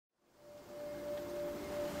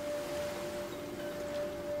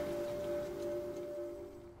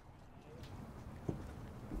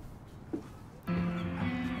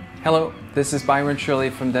Hello, this is Byron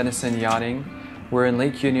Shirley from Denison Yachting. We're in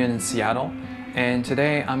Lake Union in Seattle, and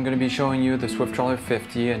today I'm going to be showing you the Swift Trawler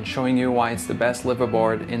 50 and showing you why it's the best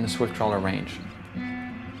liveaboard in the Swift Trawler range.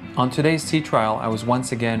 On today's sea trial, I was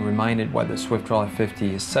once again reminded why the Swift Trawler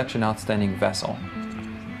 50 is such an outstanding vessel.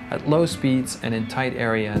 At low speeds and in tight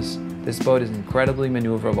areas, this boat is incredibly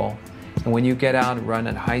maneuverable, and when you get out and run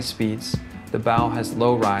at high speeds, the bow has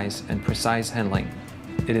low rise and precise handling.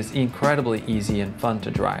 It is incredibly easy and fun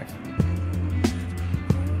to drive.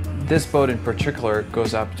 This boat in particular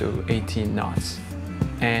goes up to 18 knots,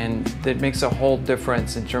 and it makes a whole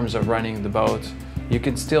difference in terms of running the boat. You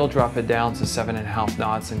can still drop it down to 7.5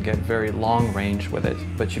 knots and get very long range with it,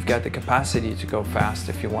 but you've got the capacity to go fast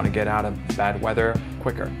if you want to get out of bad weather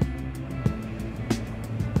quicker.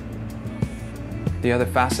 The other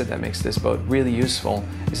facet that makes this boat really useful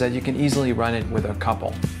is that you can easily run it with a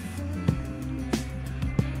couple.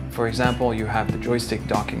 For example, you have the joystick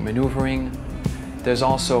docking maneuvering. There's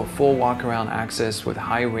also full walk-around access with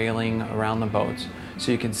high railing around the boat,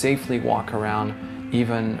 so you can safely walk around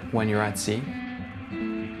even when you're at sea.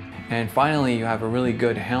 And finally, you have a really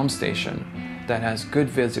good helm station that has good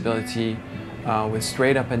visibility with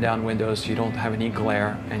straight up and down windows, so you don't have any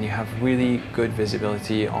glare, and you have really good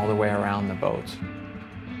visibility all the way around the boat.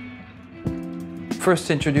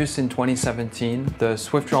 First introduced in 2017, the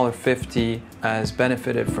Swift Trawler 50 has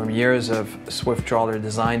benefited from years of Swift Trawler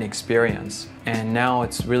design experience, and now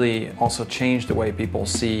it's really also changed the way people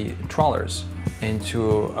see trawlers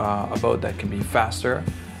into a boat that can be faster,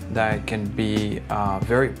 that can be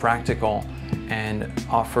very practical, and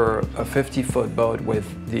offer a 50-foot boat with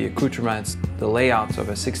the accoutrements, the layouts of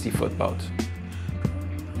a 60-foot boat.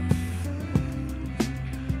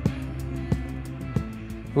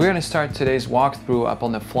 We're going to start today's walkthrough up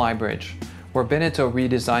on the flybridge, where Beneteau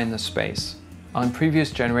redesigned the space. On previous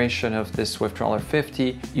generation of this Swift Trawler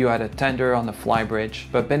 50, you had a tender on the flybridge,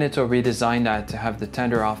 but Beneteau redesigned that to have the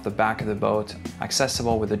tender off the back of the boat,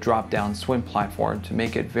 accessible with a drop-down swim platform to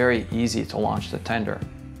make it very easy to launch the tender.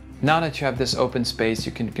 Now that you have this open space,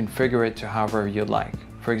 you can configure it to however you'd like.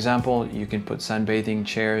 For example, you can put sunbathing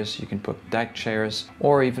chairs, you can put deck chairs,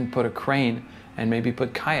 or even put a crane and maybe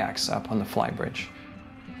put kayaks up on the flybridge.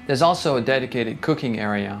 There's also a dedicated cooking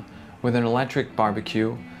area with an electric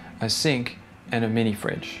barbecue, a sink, and a mini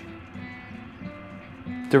fridge.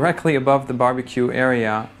 Directly above the barbecue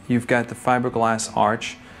area, you've got the fiberglass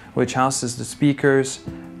arch, which houses the speakers,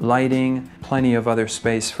 lighting, plenty of other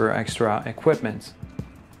space for extra equipment.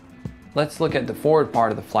 Let's look at the forward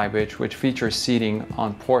part of the flybridge, which features seating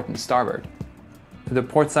on port and starboard. The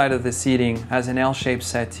port side of the seating has an L-shaped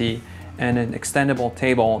settee and an extendable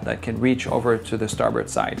table that can reach over to the starboard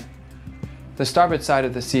side. The starboard side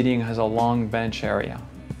of the seating has a long bench area.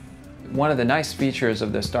 One of the nice features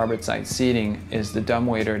of the starboard side seating is the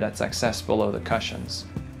dumbwaiter that's accessed below the cushions.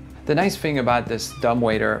 The nice thing about this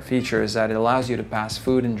dumbwaiter feature is that it allows you to pass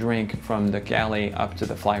food and drink from the galley up to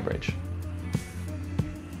the flybridge.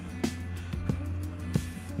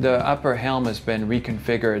 The upper helm has been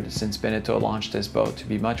reconfigured since Beneteau launched this boat to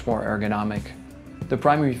be much more ergonomic. The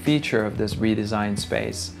primary feature of this redesigned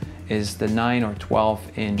space is the 9 or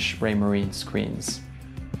 12-inch Raymarine screens.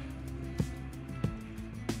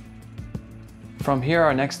 From here,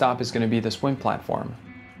 our next stop is going to be the swim platform.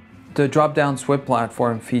 The drop-down swim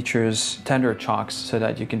platform features tender chocks so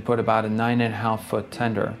that you can put about a 9.5-foot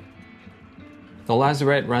tender. The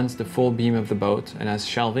lazarette runs the full beam of the boat and has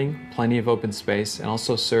shelving, plenty of open space, and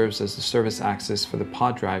also serves as the service access for the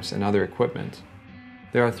pod drives and other equipment.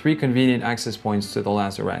 There are 3 convenient access points to the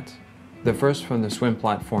lazarette. The first from the swim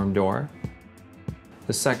platform door,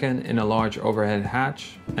 the second in a large overhead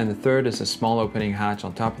hatch, and the third is a small opening hatch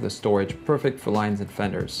on top of the storage, perfect for lines and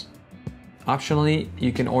fenders. Optionally,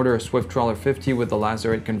 you can order a Swift Trawler 50 with the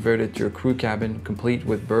lazarette converted to a crew cabin, complete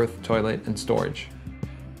with berth, toilet, and storage.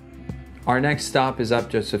 Our next stop is up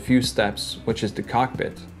just a few steps, which is the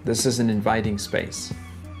cockpit. This is an inviting space.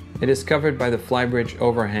 It is covered by the flybridge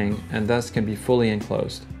overhang and thus can be fully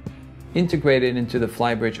enclosed. Integrated into the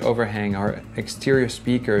flybridge overhang are exterior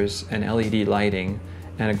speakers and LED lighting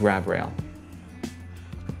and a grab rail.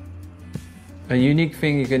 A unique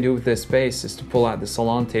thing you can do with this space is to pull out the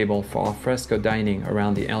salon table for alfresco dining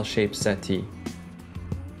around the L-shaped settee.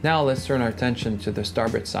 Now let's turn our attention to the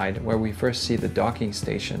starboard side, where we first see the docking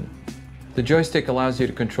station. The joystick allows you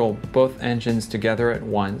to control both engines together at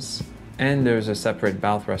once, and there's a separate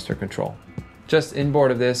bow thruster control. Just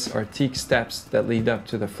inboard of this are teak steps that lead up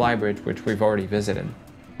to the flybridge, which we've already visited.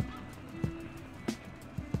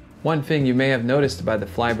 One thing you may have noticed about the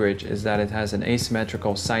flybridge is that it has an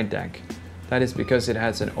asymmetrical side deck. That is because it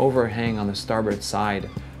has an overhang on the starboard side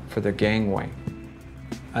for the gangway.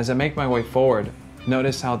 As I make my way forward,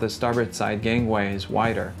 notice how the starboard side gangway is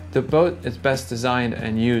wider. The boat is best designed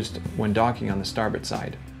and used when docking on the starboard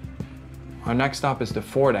side. Our next stop is the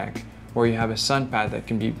foredeck, where you have a sun pad that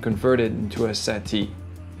can be converted into a settee.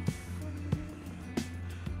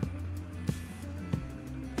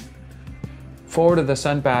 Forward of the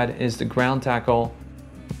sun pad is the ground tackle.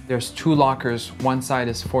 There's two lockers. One side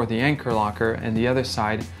is for the anchor locker and the other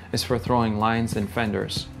side is for throwing lines and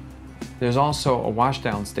fenders. There's also a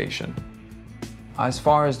washdown station. As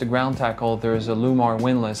far as the ground tackle, there is a Lumar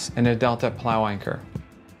windlass and a Delta plow anchor.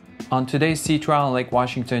 On today's sea trial in Lake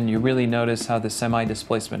Washington, you really notice how the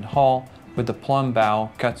semi-displacement hull with the plumb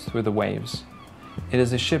bow cuts through the waves. It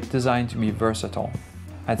is a ship designed to be versatile.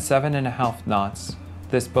 At 7.5 knots,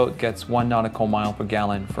 this boat gets 1 nautical mile per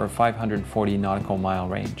gallon for a 540 nautical mile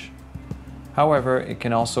range. However, it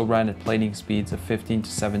can also run at planing speeds of 15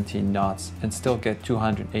 to 17 knots and still get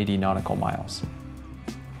 280 nautical miles.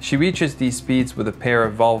 She reaches these speeds with a pair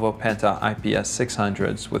of Volvo Penta IPS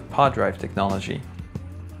 600s with pod drive technology.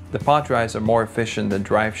 The pod drives are more efficient than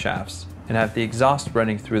drive shafts and have the exhaust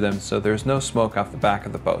running through them, so there's no smoke off the back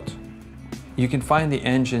of the boat. You can find the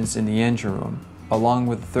engines in the engine room, along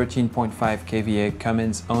with the 13.5 kVA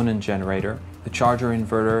Cummins Onan generator, the charger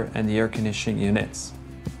inverter, and the air conditioning units.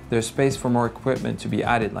 There's space for more equipment to be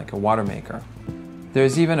added, like a water maker.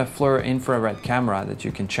 There's even a FLIR infrared camera that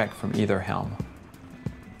you can check from either helm.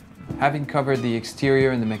 Having covered the exterior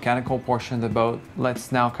and the mechanical portion of the boat,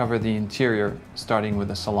 let's now cover the interior, starting with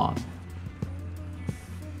the salon.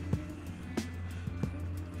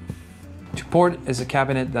 To port is a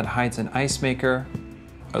cabinet that hides an ice maker,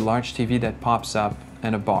 a large TV that pops up,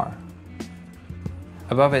 and a bar.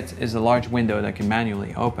 Above it is a large window that can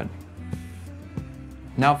manually open.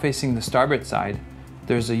 Now facing the starboard side,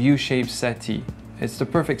 there's a U-shaped settee. It's the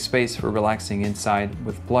perfect space for relaxing inside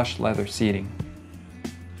with plush leather seating.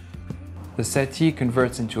 The settee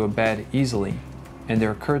converts into a bed easily, and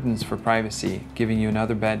there are curtains for privacy, giving you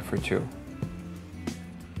another bed for two.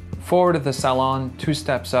 Forward of the salon, 2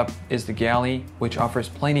 steps up, is the galley, which offers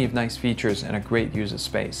plenty of nice features and a great use of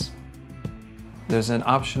space. There's an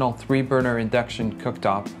optional 3-burner induction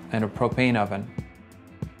cooktop and a propane oven.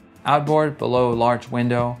 Outboard, below a large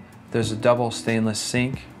window, there's a double stainless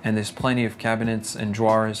sink, and there's plenty of cabinets and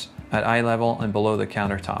drawers at eye level and below the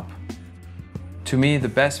countertop. To me, the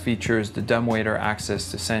best feature is the dumbwaiter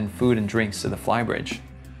access to send food and drinks to the flybridge.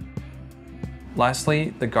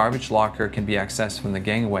 Lastly, the garbage locker can be accessed from the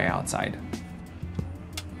gangway outside.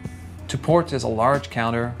 To port is a large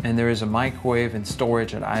counter, and there is a microwave and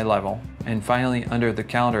storage at eye level. And finally, under the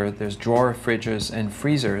counter, there's drawer fridges and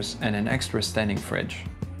freezers and an extra standing fridge.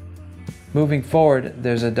 Moving forward,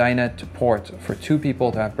 there's a dinette to port for 2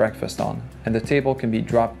 people to have breakfast on, and the table can be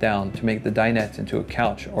dropped down to make the dinette into a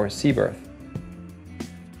couch or a sea berth.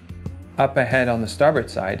 Up ahead on the starboard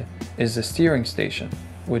side is the steering station,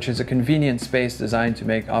 which is a convenient space designed to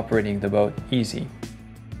make operating the boat easy.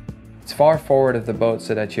 It's far forward of the boat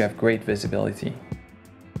so that you have great visibility.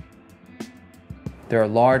 There are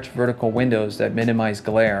large vertical windows that minimize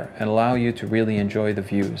glare and allow you to really enjoy the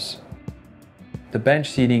views. The bench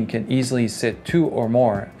seating can easily sit 2 or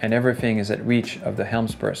more, and everything is at reach of the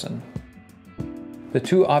helmsperson. The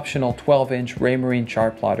 2 optional 12-inch Raymarine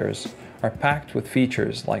chart plotters are packed with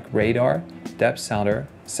features like radar, depth sounder,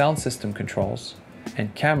 sound system controls,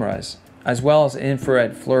 and cameras, as well as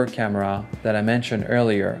infrared FLIR camera that I mentioned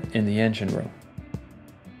earlier in the engine room.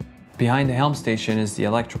 Behind the helm station is the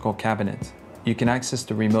electrical cabinet. You can access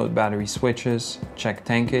the remote battery switches, check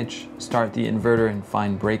tankage, start the inverter, and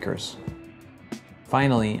find breakers.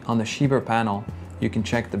 Finally, on the Schieber panel, you can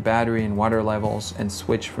check the battery and water levels and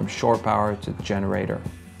switch from shore power to the generator.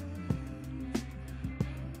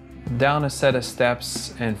 Down a set of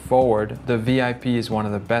steps and forward, the VIP is one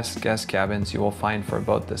of the best guest cabins you will find for a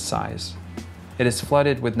boat this size. It is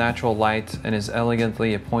flooded with natural light and is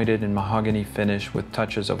elegantly appointed in mahogany finish with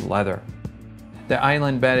touches of leather. The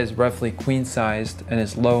island bed is roughly queen-sized and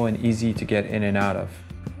is low and easy to get in and out of.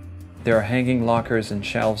 There are hanging lockers and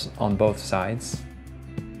shelves on both sides.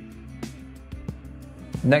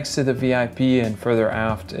 Next to the VIP and further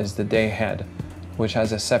aft is the day head, which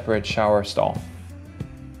has a separate shower stall.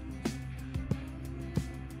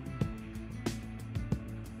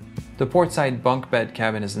 The portside bunk bed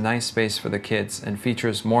cabin is a nice space for the kids and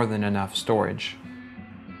features more than enough storage.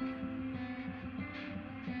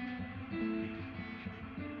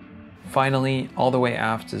 Finally, all the way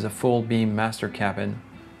aft is a full beam master cabin,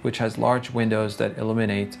 which has large windows that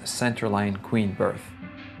illuminate a centerline queen berth.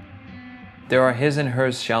 There are his and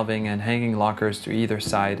hers shelving and hanging lockers to either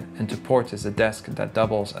side, and to port is a desk that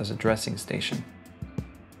doubles as a dressing station.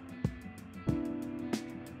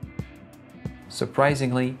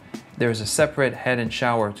 Surprisingly, there is a separate head and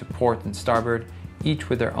shower to port and starboard, each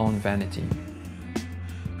with their own vanity.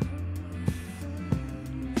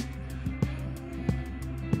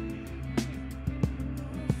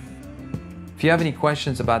 If you have any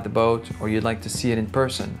questions about the boat or you'd like to see it in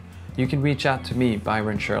person, you can reach out to me,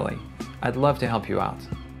 Byron Shirley. I'd love to help you out.